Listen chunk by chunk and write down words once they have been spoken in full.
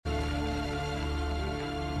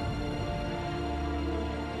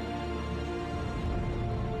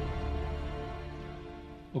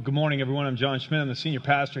Well, good morning, everyone. I'm John Schmidt. I'm the senior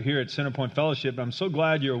pastor here at Centerpoint Fellowship. I'm so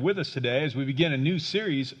glad you're with us today as we begin a new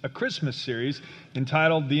series, a Christmas series,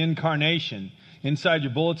 entitled The Incarnation. Inside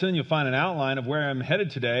your bulletin, you'll find an outline of where I'm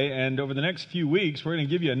headed today, and over the next few weeks, we're going to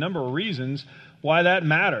give you a number of reasons why that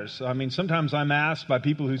matters. I mean, sometimes I'm asked by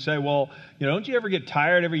people who say, well, don't you ever get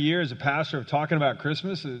tired every year as a pastor of talking about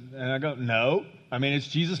Christmas? And I go, no. I mean, it's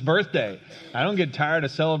Jesus' birthday. I don't get tired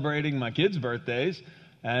of celebrating my kids' birthdays.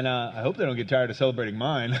 And I hope they don't get tired of celebrating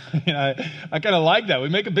mine. I kind of like that. We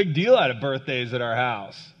make a big deal out of birthdays at our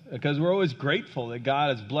house because we're always grateful that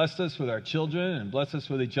God has blessed us with our children and blessed us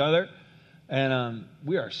with each other. And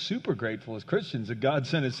we are super grateful as Christians that God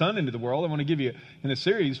sent His Son into the world. I want to give you, in the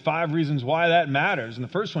series, 5 reasons why that matters. And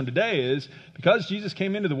the first one today is because Jesus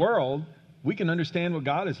came into the world, we can understand what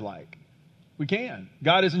God is like. We can.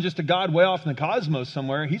 God isn't just a God way off in the cosmos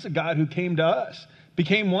somewhere. He's a God who came to us,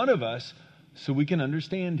 became one of us, so we can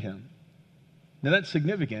understand Him. Now that's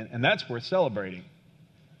significant, and that's worth celebrating.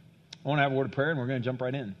 I want to have a word of prayer, and we're going to jump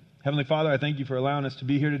right in. Heavenly Father, I thank You for allowing us to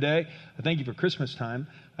be here today. I thank You for Christmas time.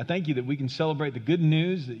 I thank You that we can celebrate the good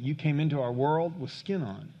news that You came into our world with skin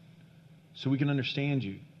on, so we can understand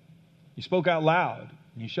You. You spoke out loud,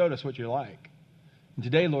 and You showed us what You're like. And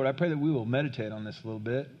today, Lord, I pray that we will meditate on this a little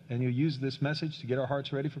bit, and You'll use this message to get our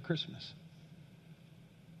hearts ready for Christmas.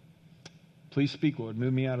 Please speak, Lord.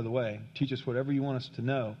 Move me out of the way. Teach us whatever You want us to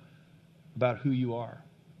know about who You are.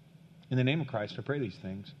 In the name of Christ, I pray these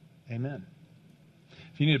things. Amen.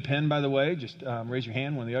 If you need a pen, by the way, just raise your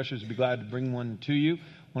hand. One of the ushers would be glad to bring one to you. I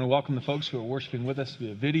want to welcome the folks who are worshiping with us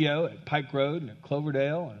via video at Pike Road and at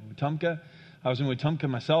Cloverdale and Wetumpka. I was in Wetumpka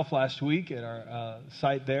myself last week at our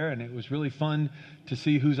site there, and it was really fun to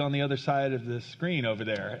see who's on the other side of the screen over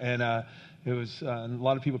there. And it was a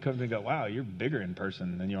lot of people come and go, wow, you're bigger in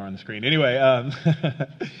person than you are on the screen. Anyway,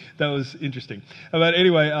 that was interesting. But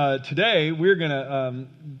anyway, today we're going to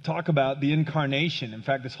talk about the incarnation. In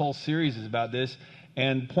fact, this whole series is about this.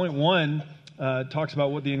 And point 1 talks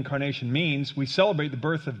about what the incarnation means. We celebrate the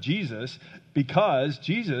birth of Jesus because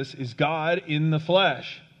Jesus is God in the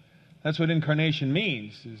flesh. That's what incarnation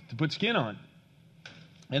means, is to put skin on.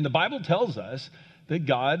 And the Bible tells us that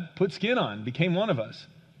God put skin on, became one of us.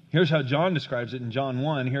 Here's how John describes it in John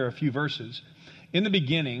 1. Here are a few verses. In the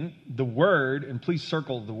beginning, the Word, and please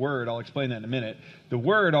circle the Word, I'll explain that in a minute. The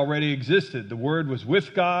Word already existed. The Word was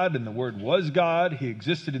with God, and the Word was God. He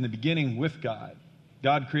existed in the beginning with God.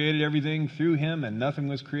 God created everything through Him, and nothing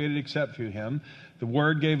was created except through Him. The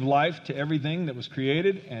Word gave life to everything that was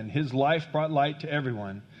created, and His life brought light to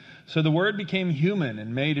everyone. So the Word became human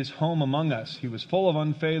and made His home among us. He was full of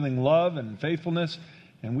unfailing love and faithfulness,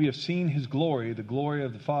 and we have seen His glory, the glory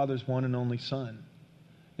of the Father's one and only Son.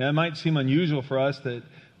 Now, it might seem unusual for us that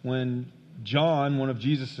when John, one of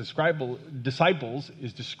Jesus' disciples,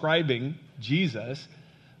 is describing Jesus,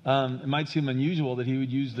 it might seem unusual that he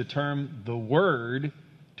would use the term the Word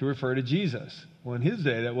to refer to Jesus. Well, in his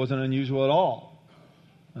day, that wasn't unusual at all.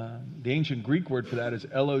 The ancient Greek word for that is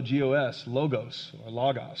logos, logos, or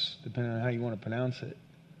logos, depending on how you want to pronounce it.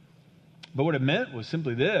 But what it meant was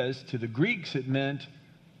simply this. To the Greeks, it meant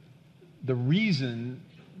the reason,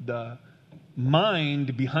 the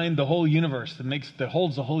mind behind the whole universe that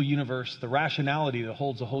holds the whole universe, the rationality that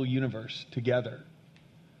holds the whole universe together.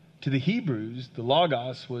 To the Hebrews, the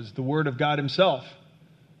Logos was the Word of God Himself,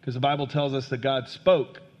 because the Bible tells us that God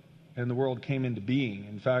spoke and the world came into being.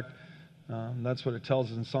 In fact, that's what it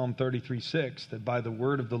tells us in Psalm 33:6, that by the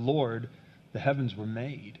word of the Lord, the heavens were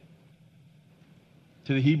made.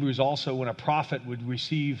 To the Hebrews also, when a prophet would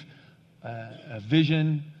receive a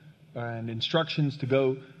vision and instructions to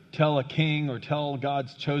go tell a king or tell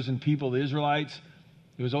God's chosen people, the Israelites,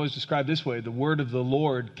 it was always described this way: the word of the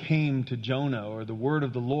Lord came to Jonah, or the word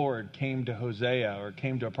of the Lord came to Hosea, or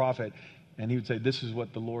came to a prophet, and he would say, this is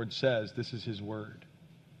what the Lord says, this is His word.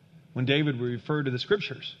 When David would refer to the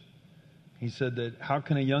Scriptures, he said that how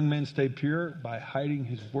can a young man stay pure? By hiding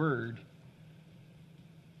his word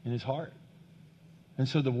in his heart. And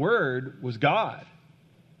so the Word was God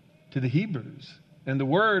to the Hebrews. And the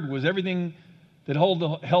Word was everything that held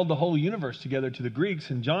the whole universe together to the Greeks.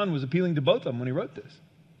 And John was appealing to both of them when he wrote this.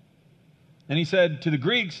 And he said to the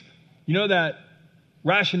Greeks, you know that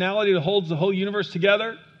rationality that holds the whole universe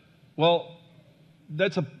together? Well,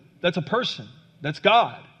 that's a person. That's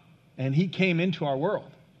God. And He came into our world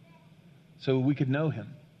so we could know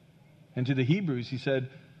Him. And to the Hebrews, he said,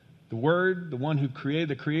 the Word, the one who created,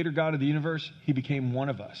 the Creator God of the universe, He became one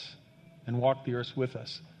of us and walked the earth with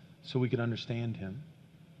us so we could understand Him.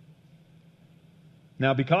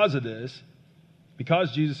 Now, because of this,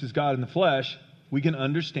 because Jesus is God in the flesh, we can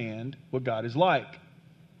understand what God is like.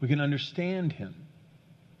 We can understand Him.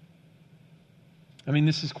 I mean,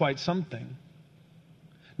 this is quite something.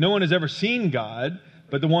 No one has ever seen God,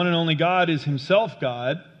 but the one and only God is himself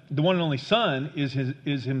God. The one and only Son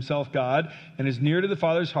is himself God and is near to the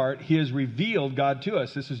Father's heart. He has revealed God to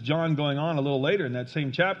us. This is John going on a little later in that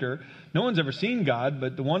same chapter. No one's ever seen God,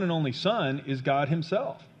 but the one and only Son is God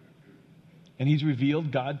himself. And he's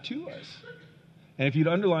revealed God to us. And if you'd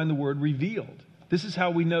underline the word revealed, this is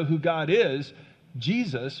how we know who God is.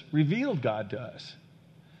 Jesus revealed God to us.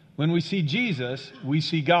 When we see Jesus, we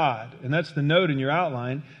see God. And that's the note in your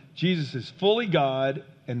outline. Jesus is fully God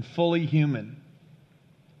and fully human.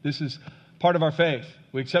 This is part of our faith.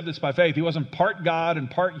 We accept this by faith. He wasn't part God and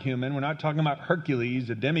part human. We're not talking about Hercules,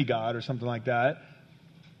 a demigod or something like that.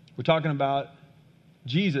 We're talking about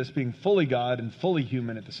Jesus being fully God and fully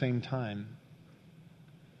human at the same time.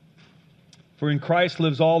 For in Christ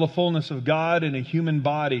lives all the fullness of God in a human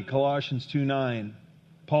body, Colossians 2:9.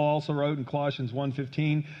 Paul also wrote in Colossians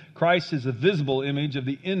 1:15, Christ is the visible image of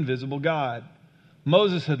the invisible God.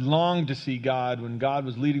 Moses had longed to see God when God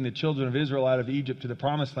was leading the children of Israel out of Egypt to the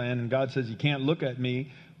promised land, and God says, you can't look at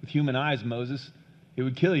me with human eyes, Moses. It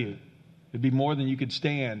would kill you. It'd be more than you could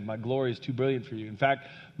stand. My glory is too brilliant for you. In fact,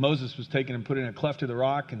 Moses was taken and put in a cleft of the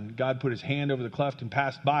rock, and God put his hand over the cleft and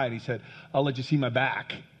passed by, and he said, I'll let you see my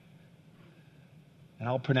back. And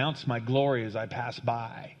I'll pronounce my glory as I pass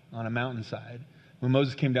by on a mountainside. When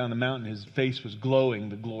Moses came down the mountain, his face was glowing.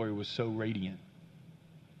 The glory was so radiant.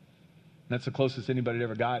 That's the closest anybody had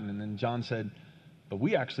ever gotten. And then John said, but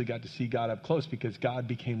we actually got to see God up close because God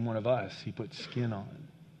became one of us. He put skin on.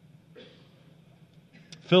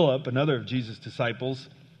 Philip, another of Jesus' disciples,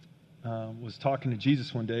 was talking to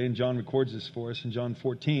Jesus one day, and John records this for us in John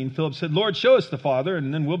 14. Philip said, Lord, show us the Father,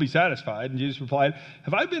 and then we'll be satisfied. And Jesus replied,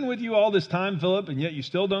 have I been with you all this time, Philip, and yet you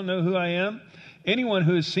still don't know who I am? Anyone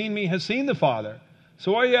who has seen me has seen the Father.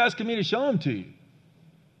 So why are you asking me to show him to you?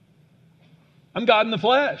 I'm God in the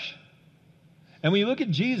flesh. And when you look at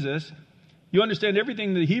Jesus, you understand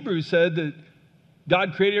everything the Hebrews said, that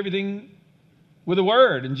God created everything with a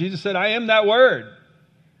word. And Jesus said, I am that word.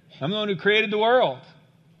 I'm the one who created the world.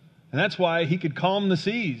 And that's why he could calm the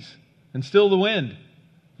seas and still the wind.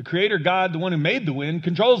 The creator God, the one who made the wind,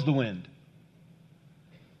 controls the wind.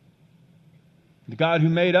 The God who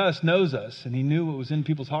made us knows us, and he knew what was in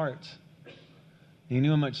people's hearts. He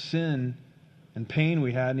knew how much sin and pain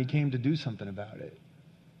we had, and he came to do something about it.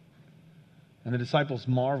 And the disciples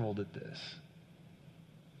marveled at this.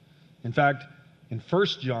 In fact, in 1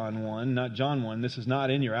 John 1, not John 1, this is not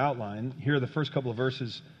in your outline. Here are the first couple of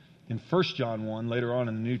verses in 1 John 1, later on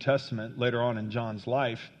in the New Testament, later on in John's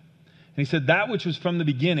life. And he said, that which was from the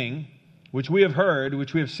beginning, which we have heard,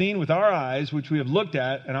 which we have seen with our eyes, which we have looked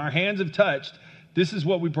at, and our hands have touched, this is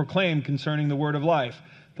what we proclaim concerning the word of life.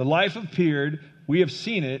 The life appeared, we have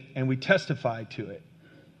seen it, and we testify to it.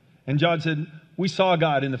 And John said, we saw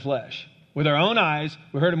God in the flesh. With our own eyes,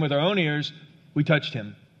 we heard him with our own ears, we touched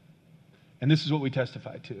him. And this is what we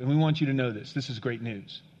testify to. And we want you to know this. This is great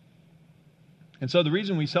news. And so the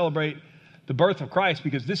reason we celebrate the birth of Christ,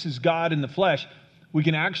 because this is God in the flesh, we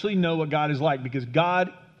can actually know what God is like, because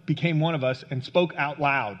God became one of us and spoke out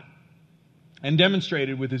loud and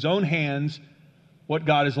demonstrated with his own hands what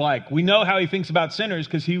God is like. We know how he thinks about sinners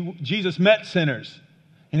because Jesus met sinners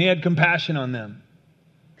and he had compassion on them.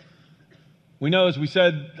 We know, as I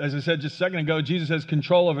said just a second ago, Jesus has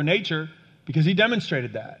control over nature because he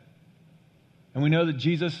demonstrated that. And we know that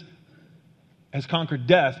Jesus has conquered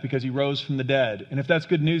death because he rose from the dead. And if that's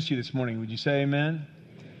good news to you this morning, would you say amen?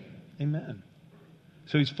 Amen.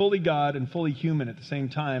 So he's fully God and fully human at the same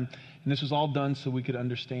time. And this was all done so we could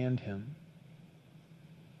understand him.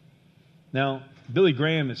 Now, Billy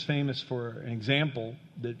Graham is famous for an example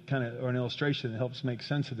or an illustration that helps make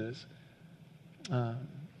sense of this.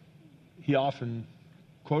 He often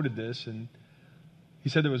quoted this, and he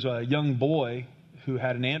said there was a young boy who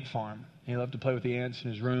had an ant farm. And he loved to play with the ants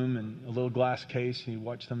in his room and a little glass case, and he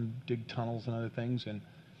watched them dig tunnels and other things. And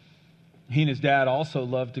he and his dad also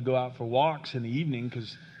loved to go out for walks in the evening,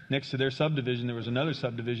 because next to their subdivision, there was another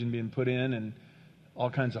subdivision being put in, and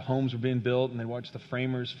all kinds of homes were being built, and they watched the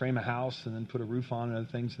framers frame a house and then put a roof on and other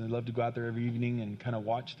things. And they loved to go out there every evening and kind of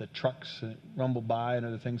watch the trucks rumble by and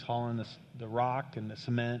other things hauling the rock and the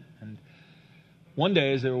cement. And one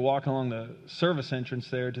day, as they were walking along the service entrance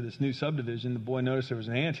there to this new subdivision, the boy noticed there was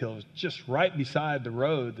an anthill. It was just right beside the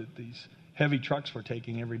road that these heavy trucks were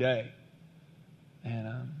taking every day.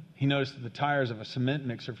 And he noticed that the tires of a cement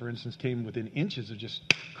mixer, for instance, came within inches of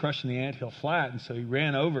just crushing the anthill flat. And so he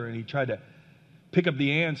ran over and he tried to pick up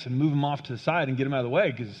the ants and move them off to the side and get them out of the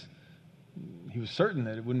way, because he was certain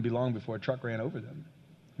that it wouldn't be long before a truck ran over them.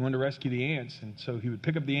 He wanted to rescue the ants. And so he would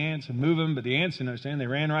pick up the ants and move them, but the ants didn't understand. They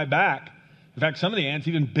ran right back In fact, some of the ants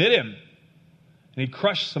even bit him, and he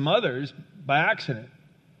crushed some others by accident.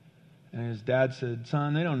 And his dad said,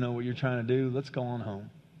 son, they don't know what you're trying to do. Let's go on home.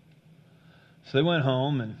 So they went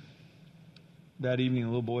home, and that evening, the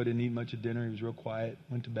little boy didn't eat much of dinner. He was real quiet,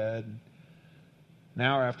 went to bed. An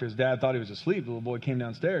hour after his dad thought he was asleep, the little boy came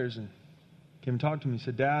downstairs and came and talked to him. He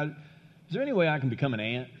said, Dad, is there any way I can become an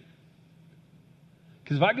ant?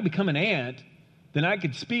 Because if I could become an ant, then I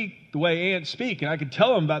could speak the way ants speak, and I could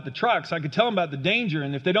tell them about the trucks. I could tell them about the danger,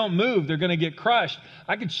 and if they don't move, they're going to get crushed.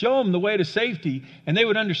 I could show them the way to safety, and they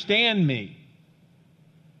would understand me.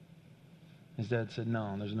 His dad said,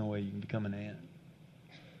 no, there's no way you can become an ant.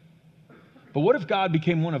 But what if God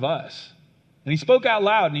became one of us? And he spoke out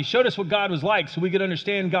loud, and he showed us what God was like so we could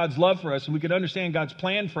understand God's love for us, and we could understand God's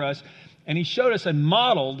plan for us. And he showed us and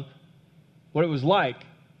modeled what it was like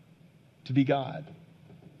to be God.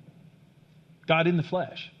 God in the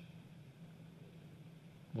flesh.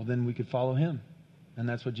 Well, then we could follow him. And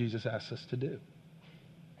that's what Jesus asks us to do.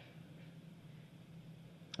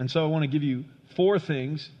 And so I want to give you 4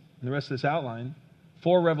 things in the rest of this outline,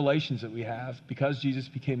 4 revelations that we have because Jesus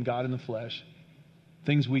became God in the flesh,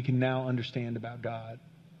 things we can now understand about God.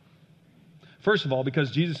 First of all,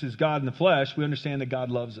 because Jesus is God in the flesh, we understand that God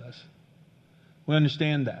loves us. We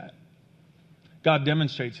understand that. God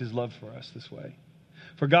demonstrates his love for us this way.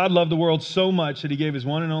 For God loved the world so much that he gave his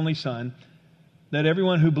one and only Son, that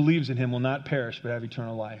everyone who believes in him will not perish but have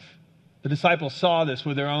eternal life. The disciples saw this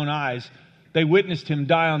with their own eyes. They witnessed him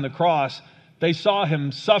die on the cross. They saw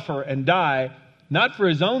him suffer and die, not for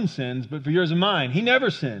his own sins, but for yours and mine. He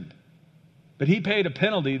never sinned, but he paid a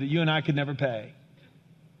penalty that you and I could never pay.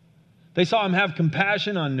 They saw him have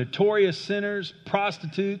compassion on notorious sinners,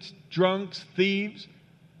 prostitutes, drunks, thieves,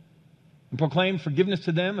 and proclaim forgiveness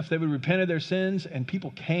to them if they would repent of their sins, and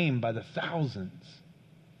people came by the thousands.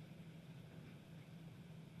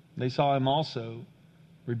 They saw him also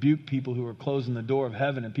rebuke people who were closing the door of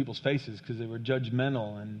heaven in people's faces because they were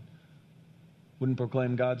judgmental and wouldn't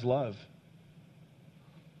proclaim God's love.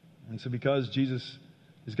 And so because Jesus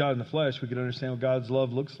is God in the flesh, we can understand what God's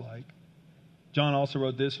love looks like. John also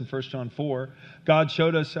wrote this in 1 John 4. God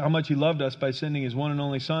showed us how much he loved us by sending his one and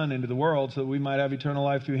only Son into the world so that we might have eternal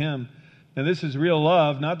life through him. Now this is real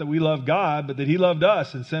love, not that we love God, but that he loved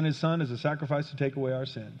us and sent his Son as a sacrifice to take away our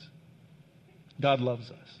sins. God loves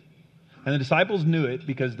us. And the disciples knew it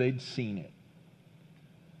because they'd seen it.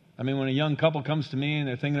 I mean, when a young couple comes to me and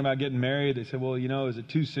they're thinking about getting married, they say, well, is it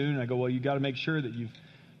too soon? And I go, well, you got to make sure that you've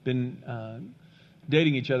been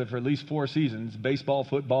dating each other for at least 4 seasons, baseball,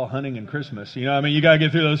 football, hunting, and Christmas. You got to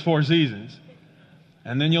get through those 4 seasons.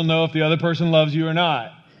 And then you'll know if the other person loves you or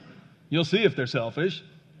not. You'll see if they're selfish.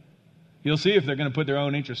 You'll see if they're going to put their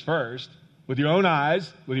own interests first, with your own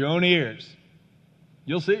eyes, with your own ears.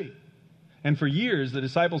 You'll see. And for years, the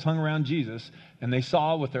disciples hung around Jesus, and they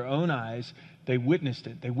saw with their own eyes. They witnessed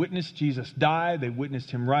it. They witnessed Jesus die. They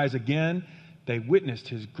witnessed him rise again. They witnessed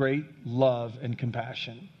his great love and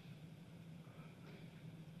compassion.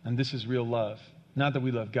 And this is real love. Not that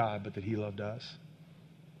we love God, but that he loved us.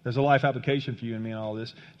 There's a life application for you and me in all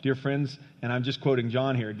this. Dear friends, and I'm just quoting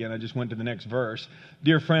John here again. I just went to the next verse.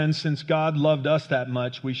 Dear friends, since God loved us that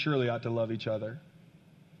much, we surely ought to love each other.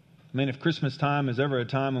 I mean, if Christmas time is ever a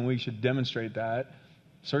time when we should demonstrate that, it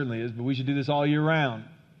certainly is, but we should do this all year round.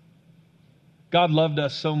 God loved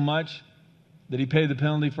us so much that he paid the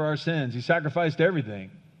penalty for our sins. He sacrificed everything.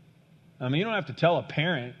 I mean, you don't have to tell a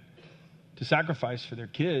parent to sacrifice for their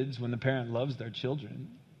kids when the parent loves their children,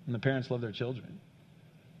 when the parents love their children.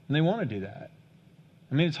 And they want to do that.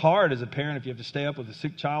 I mean, it's hard as a parent if you have to stay up with a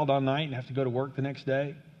sick child all night and have to go to work the next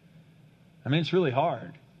day. I mean, it's really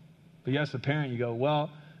hard. But you ask the parent, you go, well,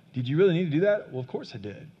 did you really need to do that? Well, of course I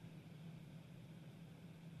did.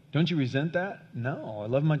 Don't you resent that? No, I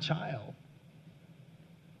love my child.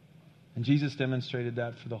 And Jesus demonstrated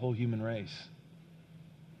that for the whole human race.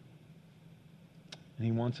 And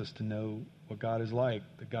he wants us to know what God is like,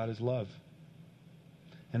 that God is love.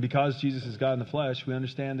 And because Jesus is God in the flesh, we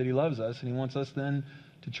understand that he loves us, and he wants us then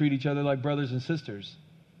to treat each other like brothers and sisters.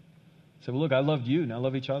 Say, well, look, I loved you, now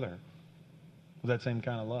love each other with that same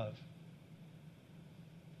kind of love.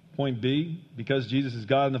 Point B, because Jesus is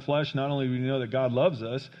God in the flesh, not only do we know that God loves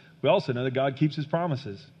us, we also know that God keeps his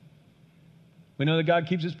promises. We know that God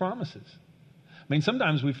keeps his promises. I mean,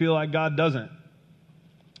 sometimes we feel like God doesn't.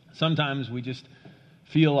 Sometimes we just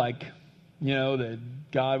feel like, that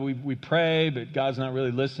God, we pray, but God's not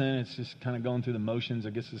really listening. It's just kind of going through the motions. I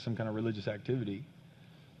guess it's some kind of religious activity.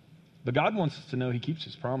 But God wants us to know he keeps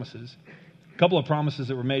his promises. A couple of promises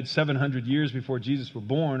that were made 700 years before Jesus was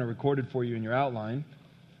born are recorded for you in your outline.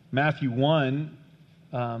 Matthew 1,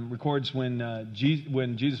 records when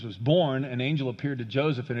Jesus was born, an angel appeared to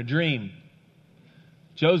Joseph in a dream.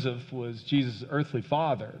 Joseph was Jesus' earthly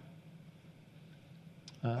father.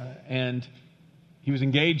 And he was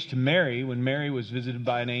engaged to Mary when Mary was visited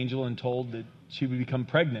by an angel and told that she would become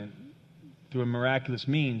pregnant through a miraculous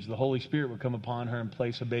means. The Holy Spirit would come upon her and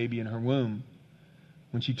place a baby in her womb.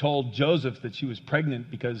 When she told Joseph that she was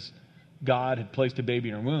pregnant because God had placed a baby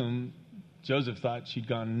in her womb, Joseph thought she'd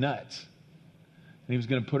gone nuts. And he was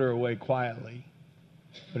going to put her away quietly.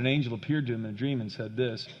 But an angel appeared to him in a dream and said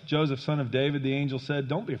this, "Joseph, son of David," the angel said,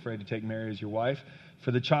 "don't be afraid to take Mary as your wife,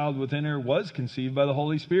 for the child within her was conceived by the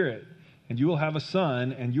Holy Spirit. And you will have a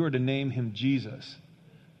son, and you are to name him Jesus."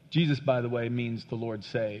 Jesus, by the way, means the Lord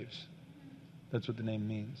saves. That's what the name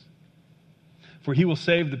means. "For he will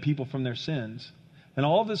save the people from their sins." And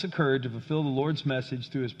all of this occurred to fulfill the Lord's message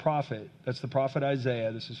through his prophet. That's the prophet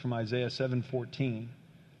Isaiah. This is from Isaiah 7:14.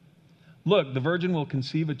 "Look, the virgin will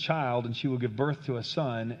conceive a child, and she will give birth to a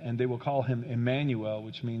son, and they will call him Emmanuel,"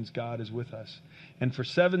 which means God is with us. And for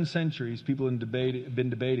 7 centuries, people have been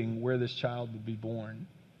debating where this child would be born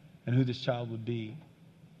and who this child would be.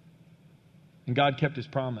 And God kept his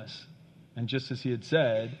promise. And just as he had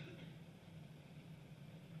said,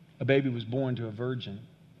 a baby was born to a virgin.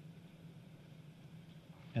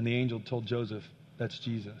 And the angel told Joseph, that's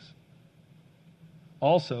Jesus.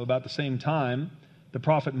 Also, about the same time, the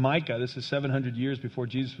prophet Micah, this is 700 years before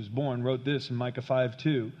Jesus was born, wrote this in Micah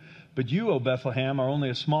 5:2. "But you, O Bethlehem, are only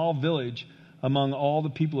a small village among all the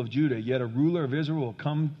people of Judah, yet a ruler of Israel will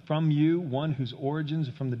come from you, one whose origins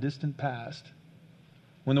are from the distant past."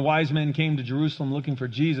 When the wise men came to Jerusalem looking for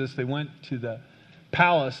Jesus, they went to the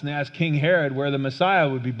palace and they asked King Herod where the Messiah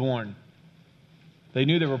would be born. They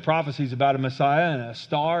knew there were prophecies about a Messiah, and a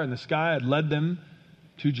star in the sky had led them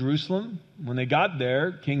to Jerusalem. When they got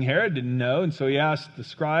there, King Herod didn't know, and so he asked the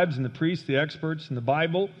scribes and the priests, the experts in the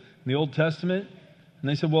Bible, in the Old Testament, and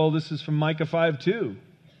they said, well, this is from Micah 5:2.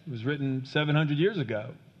 It was written 700 years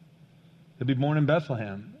ago. He'll be born in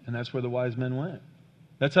Bethlehem, and that's where the wise men went.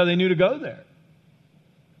 That's how they knew to go there,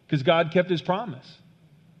 because God kept his promise.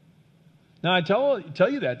 Now, I tell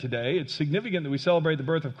you that today. It's significant that we celebrate the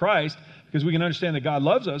birth of Christ because we can understand that God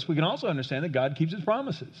loves us. We can also understand that God keeps his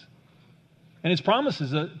promises. And his promises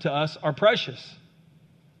to us are precious.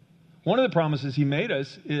 One of the promises he made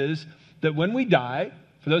us is that when we die,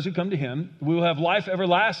 for those who come to him, we will have life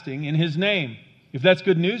everlasting in his name. If that's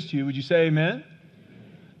good news to you, would you say amen?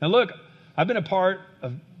 Now look, I've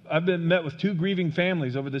been met with 2 grieving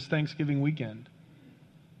families over this Thanksgiving weekend.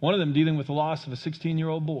 One of them dealing with the loss of a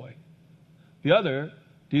 16-year-old boy. The other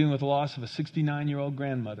dealing with the loss of a 69-year-old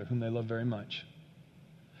grandmother whom they love very much.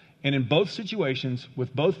 And in both situations,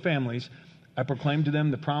 with both families, I proclaimed to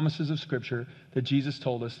them the promises of Scripture that Jesus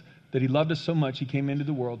told us, that he loved us so much he came into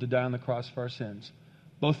the world to die on the cross for our sins.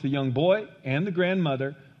 Both the young boy and the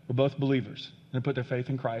grandmother were both believers and put their faith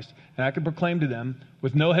in Christ. And I can proclaim to them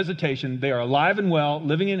with no hesitation, they are alive and well,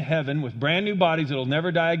 living in heaven with brand new bodies that will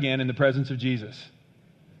never die again in the presence of Jesus.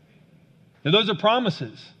 Now those are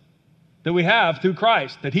promises that we have through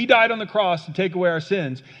Christ, that he died on the cross to take away our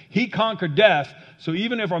sins. He conquered death, so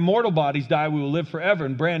even if our mortal bodies die, we will live forever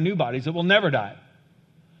in brand new bodies that will never die.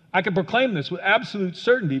 I can proclaim this with absolute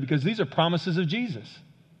certainty because these are promises of Jesus.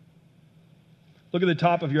 Look at the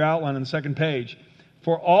top of your outline on the second page.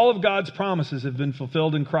 For all of God's promises have been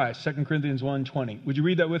fulfilled in Christ. 2 Corinthians 1:20. Would you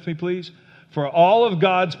read that with me, please? For all of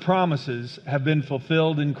God's promises have been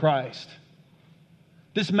fulfilled in Christ.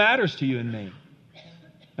 This matters to you and me.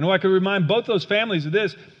 And what I could remind both those families of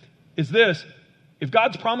this is this: if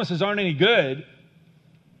God's promises aren't any good,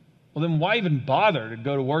 well then why even bother to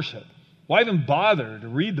go to worship? Why even bother to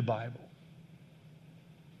read the Bible?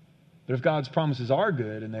 But if God's promises are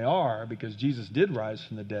good, and they are, because Jesus did rise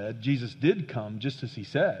from the dead, Jesus did come just as he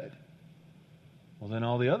said, well then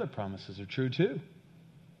all the other promises are true too.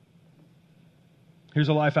 Here's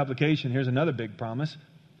a life application. Here's another big promise.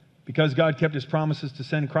 Because God kept his promises to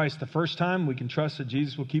send Christ the first time, we can trust that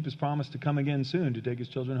Jesus will keep his promise to come again soon to take his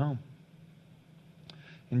children home.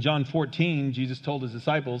 In John 14, Jesus told his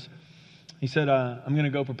disciples, he said, I'm going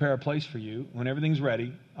to go prepare a place for you. When everything's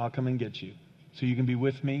ready, I'll come and get you, so you can be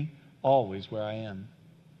with me always where I am.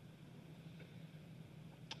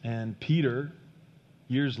 And Peter,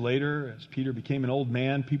 years later, as Peter became an old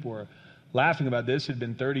man, people were laughing about this. It had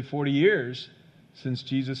been 30, 40 years since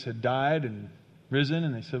Jesus had died and risen,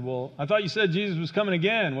 and they said, well, I thought you said Jesus was coming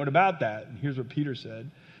again. What about that? And here's what Peter said.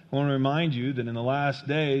 I want to remind you that in the last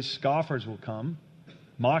days, scoffers will come,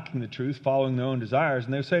 mocking the truth, following their own desires,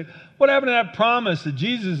 and they'll say, what happened to that promise that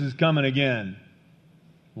Jesus is coming again?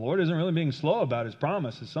 The Lord isn't really being slow about his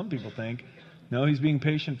promise, as some people think. No, he's being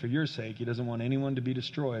patient for your sake. He doesn't want anyone to be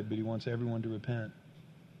destroyed, but he wants everyone to repent.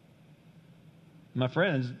 My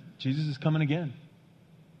friends, Jesus is coming again.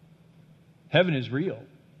 Heaven is real.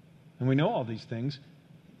 And we know all these things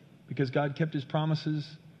because God kept his promises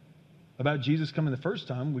about Jesus coming the first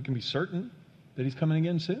time. We can be certain that he's coming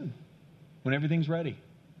again soon when everything's ready.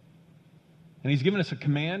 And he's given us a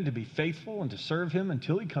command to be faithful and to serve him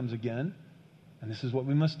until he comes again. And this is what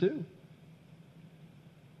we must do.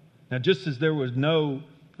 Now, just as there was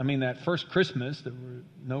that first Christmas, there were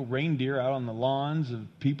no reindeer out on the lawns of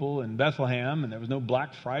people in Bethlehem, and there was no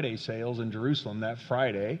Black Friday sales in Jerusalem that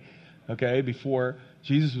Friday, before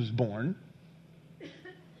Jesus was born.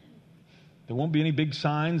 There won't be any big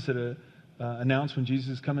signs that announce when Jesus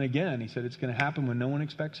is coming again. He said it's going to happen when no one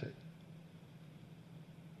expects it.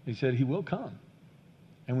 He said he will come,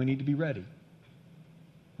 and we need to be ready.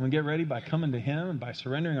 We get ready by coming to him and by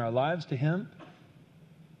surrendering our lives to him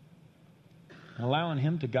and allowing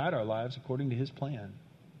him to guide our lives according to his plan.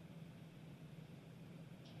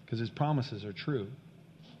 Because his promises are true.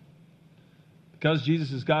 Because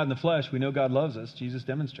Jesus is God in the flesh, we know God loves us. Jesus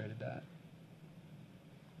demonstrated that.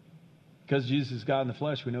 Because Jesus is God in the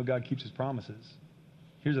flesh, we know God keeps his promises.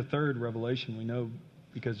 Here's a third revelation we know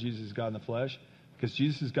because Jesus is God in the flesh. Because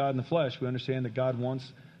Jesus is God in the flesh, we understand that God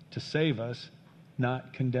wants to save us,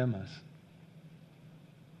 not condemn us.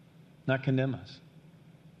 Not condemn us.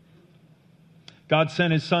 God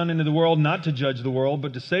sent his Son into the world not to judge the world,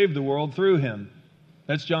 but to save the world through him.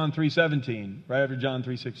 That's John 3:17, right after John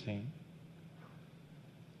 3:16.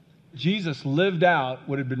 Jesus lived out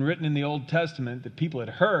what had been written in the Old Testament that people had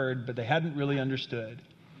heard, but they hadn't really understood.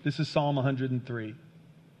 This is Psalm 103.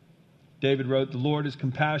 David wrote, "The Lord is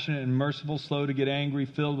compassionate and merciful, slow to get angry,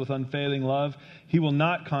 filled with unfailing love. He will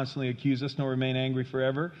not constantly accuse us, nor remain angry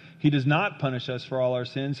forever. He does not punish us for all our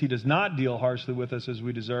sins. He does not deal harshly with us as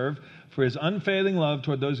we deserve. For his unfailing love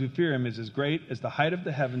toward those who fear him is as great as the height of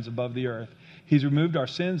the heavens above the earth. He's removed our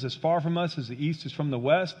sins as far from us as the east is from the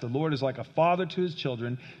west. The Lord is like a father to his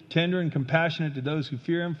children, tender and compassionate to those who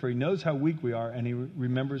fear him, for he knows how weak we are, and he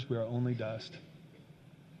remembers we are only dust."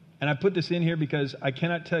 And I put this in here because I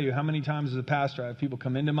cannot tell you how many times as a pastor I have people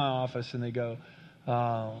come into my office and they go,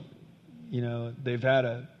 they've had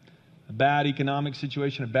a bad economic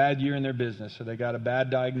situation, a bad year in their business, or they got a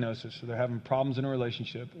bad diagnosis, or they're having problems in a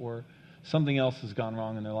relationship, or something else has gone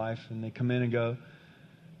wrong in their life, and they come in and go,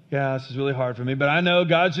 "Yeah, this is really hard for me, but I know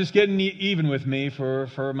God's just getting even with me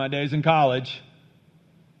for my days in college."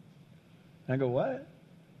 And I go, "What?"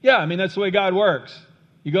 "Yeah, that's the way God works.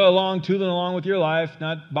 You go along, tooling along with your life,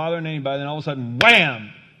 not bothering anybody, then all of a sudden,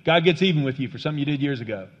 wham, God gets even with you for something you did years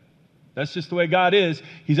ago. That's just the way God is.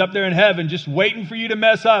 He's up there in heaven just waiting for you to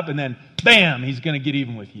mess up, and then, bam, he's going to get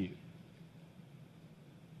even with you."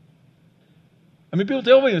 People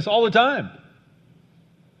tell me this all the time.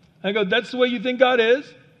 I go, "That's the way you think God is?"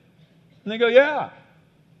 And they go, "Yeah."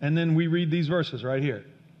 And then we read these verses right here.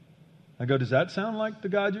 I go, "Does that sound like the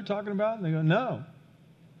God you're talking about?" And they go, "No."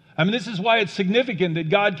 This is why it's significant that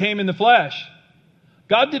God came in the flesh.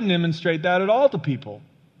 God didn't demonstrate that at all to people.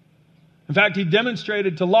 In fact, he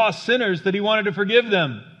demonstrated to lost sinners that he wanted to forgive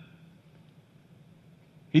them.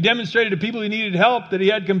 He demonstrated to people who needed help that he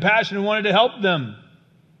had compassion and wanted to help them.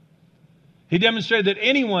 He demonstrated that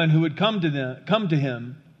anyone who would come to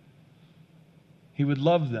him, he would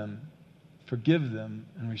love them, forgive them,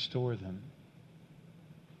 and restore them.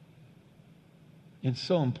 It's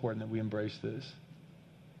so important that we embrace this.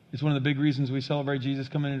 It's one of the big reasons we celebrate Jesus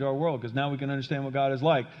coming into our world, because now we can understand what God is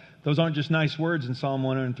like. Those aren't just nice words in Psalm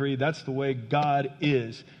 103. That's the way God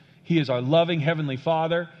is. He is our loving Heavenly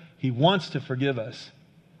Father. He wants to forgive us.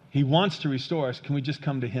 He wants to restore us. Can we just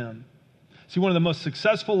come to him? See, one of the most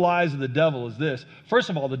successful lies of the devil is this. First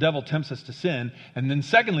of all, the devil tempts us to sin. And then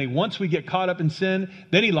secondly, once we get caught up in sin,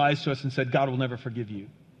 then he lies to us and said, "God will never forgive you."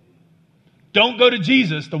 Don't go to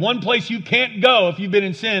Jesus, the one place you can't go if you've been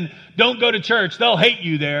in sin. Don't go to church. They'll hate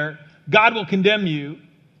you there. God will condemn you.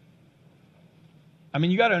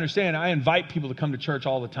 You got to understand, I invite people to come to church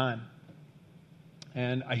all the time.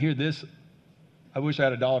 And I hear this. I wish I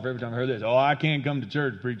had $1 for every time I heard this. "Oh, I can't come to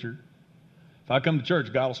church, preacher. If I come to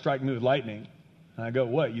church, God will strike me with lightning." And I go,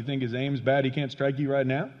 "What? You think his aim's bad? He can't strike you right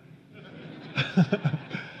now?"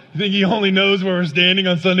 You think he only knows where we're standing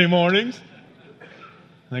on Sunday mornings?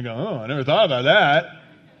 And they go, "Oh, I never thought about that."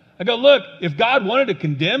 I go, "Look, if God wanted to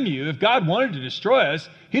condemn you, if God wanted to destroy us,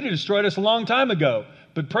 he'd have destroyed us a long time ago.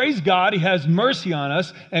 But praise God, he has mercy on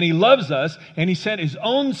us, and he loves us, and he sent his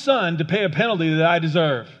own Son to pay a penalty that I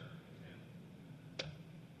deserve."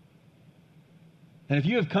 And if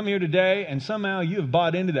you have come here today and somehow you have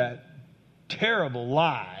bought into that terrible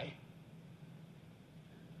lie,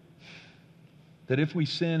 That if we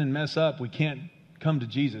sin and mess up, we can't come to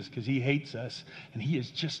Jesus because he hates us and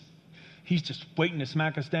he's just waiting to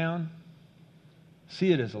smack us down.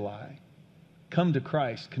 See it as a lie. Come to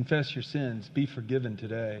Christ, confess your sins, be forgiven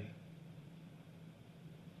today.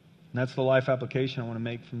 And that's the life application I want to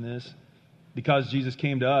make from this. Because Jesus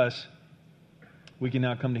came to us, we can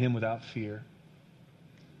now come to him without fear.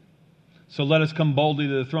 So let us come boldly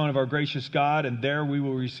to the throne of our gracious God, and there we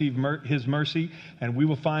will receive his mercy, and we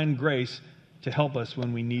will find grace to help us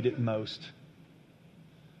when we need it most.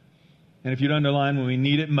 And if you'd underline, when we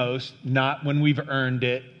need it most, not when we've earned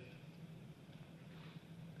it.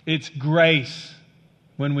 It's grace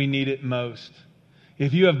when we need it most.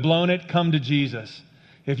 If you have blown it, come to Jesus.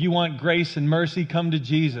 If you want grace and mercy, come to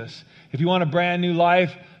Jesus. If you want a brand new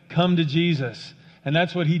life, come to Jesus. And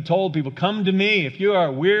that's what he told people. Come to me. If you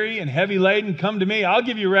are weary and heavy laden, come to me. I'll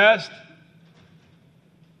give you rest.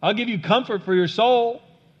 I'll give you comfort for your soul.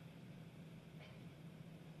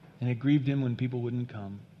 And it grieved him when people wouldn't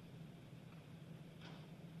come.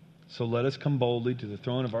 So let us come boldly to the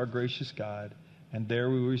throne of our gracious God, and there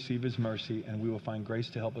we will receive his mercy, and we will find grace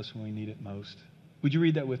to help us when we need it most. Would you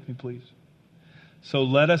read that with me, please? So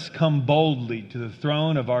let us come boldly to the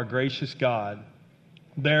throne of our gracious God.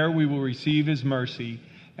 There we will receive his mercy,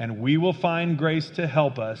 and we will find grace to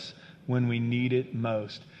help us when we need it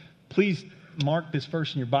most. Please mark this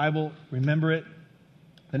verse in your Bible. Remember it.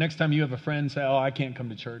 The next time you have a friend say, oh, I can't come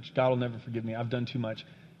to church. God will never forgive me. I've done too much.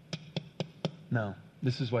 No,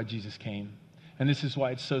 this is why Jesus came. And this is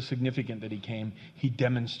why it's so significant that he came. He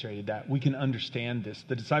demonstrated that. We can understand this.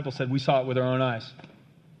 The disciples said, we saw it with our own eyes.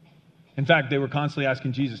 In fact, they were constantly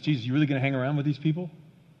asking Jesus, you really going to hang around with these people?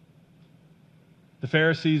 The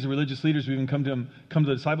Pharisees, the religious leaders, would even come to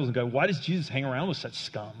the disciples and go, why does Jesus hang around with such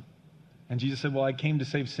scum? And Jesus said, well, I came to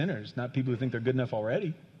save sinners, not people who think they're good enough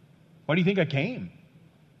already. Why do you think I came?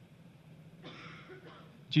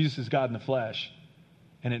 Jesus is God in the flesh.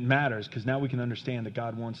 And it matters because now we can understand that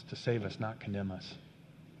God wants to save us, not condemn us.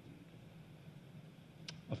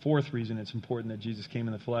 A fourth reason it's important that Jesus came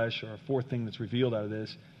in the flesh, or a fourth thing that's revealed out of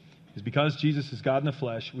this, is because Jesus is God in the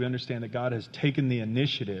flesh, we understand that God has taken the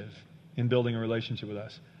initiative in building a relationship with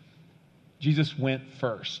us. Jesus went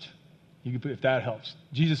first. You can put, if that helps.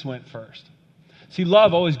 Jesus went first. See,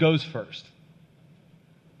 love always goes first.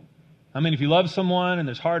 I mean, if you love someone and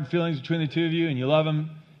there's hard feelings between the two of you and you love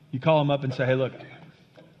them, you call them up and say, hey, look,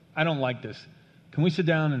 I don't like this. Can we sit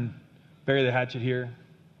down and bury the hatchet here?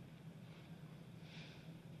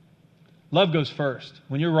 Love goes first.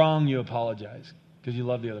 When you're wrong, you apologize because you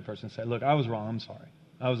love the other person. Say, look, I was wrong. I'm sorry.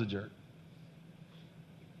 I was a jerk.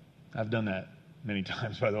 I've done that many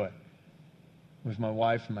times, by the way, with my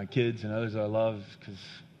wife and my kids and others that I love because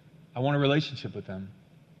I want a relationship with them.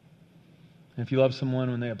 And if you love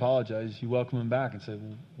someone when they apologize, you welcome them back and say,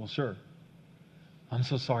 well, sure. I'm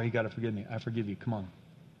so sorry. You got to forgive me. I forgive you. Come on.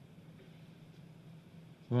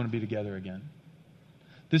 We want to be together again.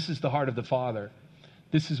 This is the heart of the Father.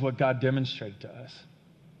 This is what God demonstrated to us.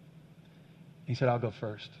 He said, I'll go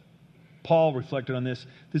first. Paul reflected on this.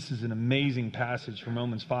 This is an amazing passage from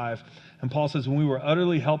Romans 5. And Paul says, when we were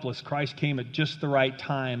utterly helpless, Christ came at just the right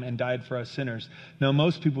time and died for us sinners. Now,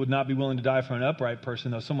 most people would not be willing to die for an upright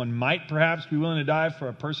person, though someone might perhaps be willing to die for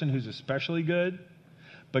a person who's especially good.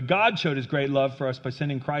 But God showed his great love for us by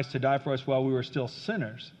sending Christ to die for us while we were still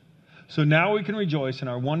sinners. So now we can rejoice in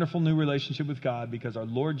our wonderful new relationship with God because our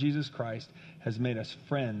Lord Jesus Christ has made us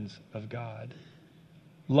friends of God.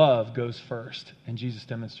 Love goes first, and Jesus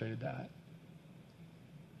demonstrated that.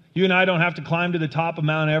 You and I don't have to climb to the top of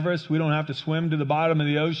Mount Everest. We don't have to swim to the bottom of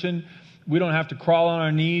the ocean. We don't have to crawl on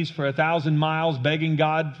our knees for 1,000 miles begging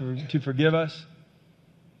God to forgive us.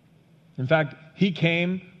 In fact, he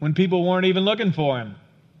came when people weren't even looking for him.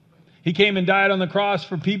 He came and died on the cross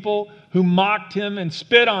for people who mocked him and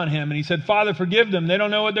spit on him. And he said, Father, forgive them. They don't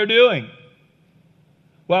know what they're doing.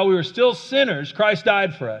 While we were still sinners, Christ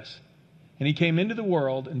died for us. And he came into the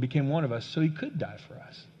world and became one of us so he could die for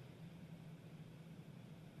us.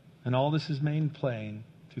 And all this is made plain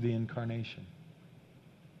through the incarnation.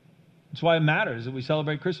 That's why it matters that we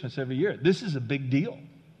celebrate Christmas every year. This is a big deal.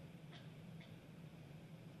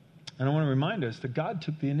 And I want to remind us that God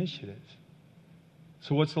took the initiative.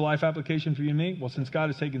 So what's the life application for you and me? Well, since God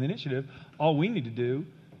has taken the initiative, all we need to do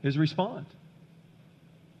is respond.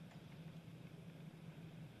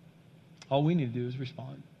 All we need to do is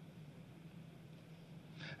respond.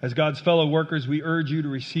 As God's fellow workers, we urge you to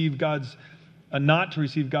receive not to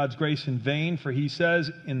receive God's grace in vain, for he says,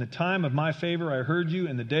 in the time of my favor I heard you,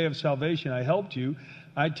 in the day of salvation I helped you.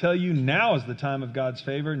 I tell you, now is the time of God's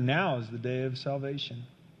favor, now is the day of salvation.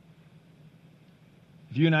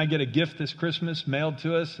 If you and I get a gift this Christmas mailed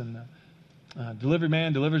to us, and Delivery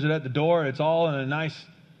man delivers it at the door. It's all in a nice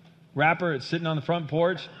wrapper. It's sitting on the front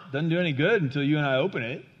porch. Doesn't do any good until you and I open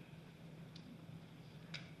it.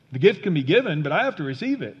 The gift can be given, but I have to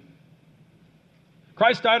receive it.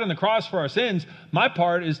 Christ died on the cross for our sins. My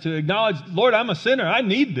part is to acknowledge, Lord, I'm a sinner. I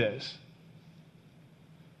need this.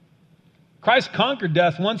 Christ conquered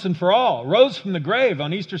death once and for all, rose from the grave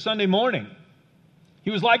on Easter Sunday morning. He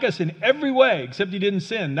was like us in every way, except he didn't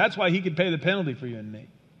sin. That's why he could pay the penalty for you and me.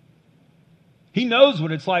 He knows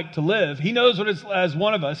what it's like to live. He knows what it's as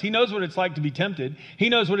one of us. He knows what it's like to be tempted. He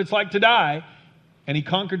knows what it's like to die. And he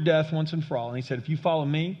conquered death once and for all. And he said, if you follow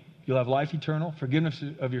me, you'll have life eternal, forgiveness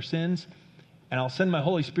of your sins, and I'll send my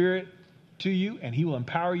Holy Spirit to you, and he will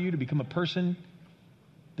empower you to become a person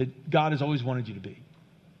that God has always wanted you to be.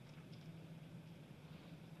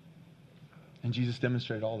 And Jesus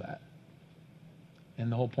demonstrated all that. And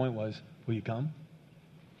the whole point was, will you come?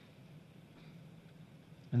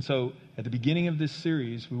 And so, at the beginning of this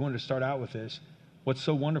series, we wanted to start out with this. What's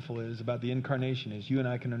so wonderful is about the incarnation is you and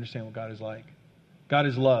I can understand what God is like. God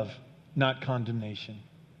is love, not condemnation.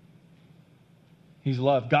 He's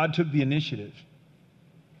love. God took the initiative.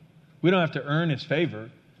 We don't have to earn his favor.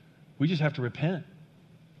 We just have to repent.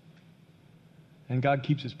 And God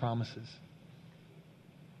keeps his promises.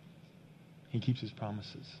 He keeps his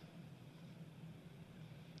promises.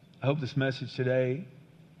 I hope this message today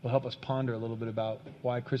will help us ponder a little bit about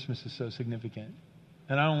why Christmas is so significant.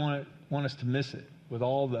 And I don't want us to miss it. With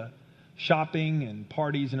all the shopping and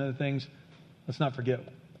parties and other things, let's not forget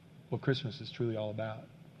what Christmas is truly all about.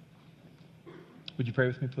 Would you pray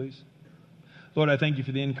with me, please? Lord, I thank you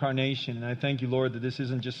for the incarnation, and I thank you, Lord, that this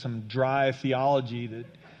isn't just some dry theology that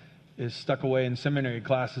is stuck away in seminary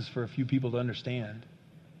classes for a few people to understand.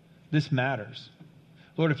 This matters.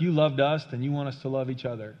 Lord, if you loved us, then you want us to love each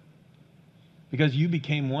other. Because you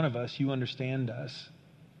became one of us, you understand us,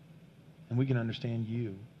 and we can understand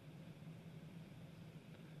you.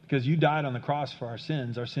 Because you died on the cross for our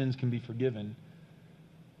sins can be forgiven.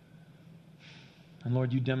 And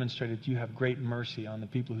Lord, you demonstrated you have great mercy on the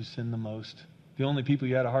people who sin the most. The only people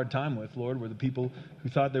you had a hard time with, Lord, were the people who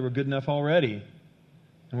thought they were good enough already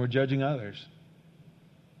and were judging others.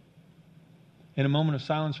 In a moment of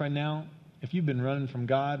silence right now, if you've been running from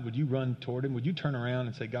God, would you run toward him? Would you turn around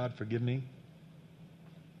and say, God, forgive me?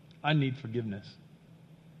 I need forgiveness.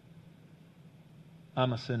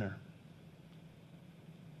 I'm a sinner.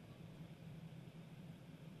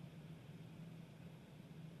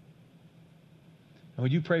 And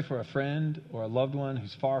would you pray for a friend or a loved one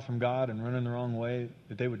who's far from God and running the wrong way,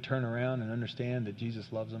 that they would turn around and understand that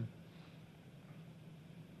Jesus loves them?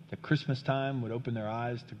 That Christmas time would open their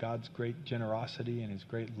eyes to God's great generosity and his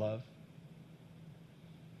great love?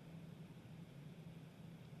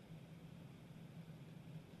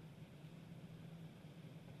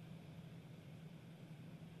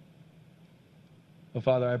 Oh,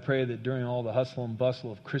 Father, I pray that during all the hustle and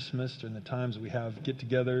bustle of Christmas, during the times we have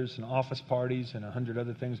get-togethers and office parties and 100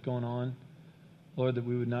 other things going on, Lord, that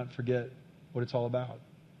we would not forget what it's all about.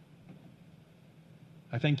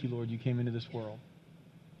 I thank you, Lord, you came into this world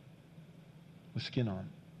with skin on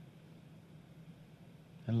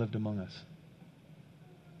and lived among us.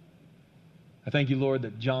 I thank you, Lord,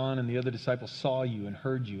 that John and the other disciples saw you and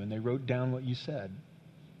heard you, and they wrote down what you said.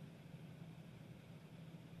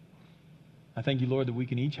 I thank you, Lord, that we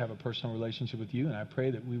can each have a personal relationship with you, and I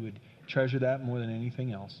pray that we would treasure that more than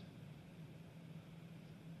anything else.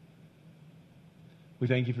 We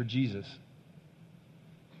thank you for Jesus.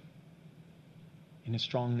 In his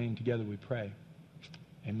strong name together we pray.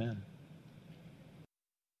 Amen.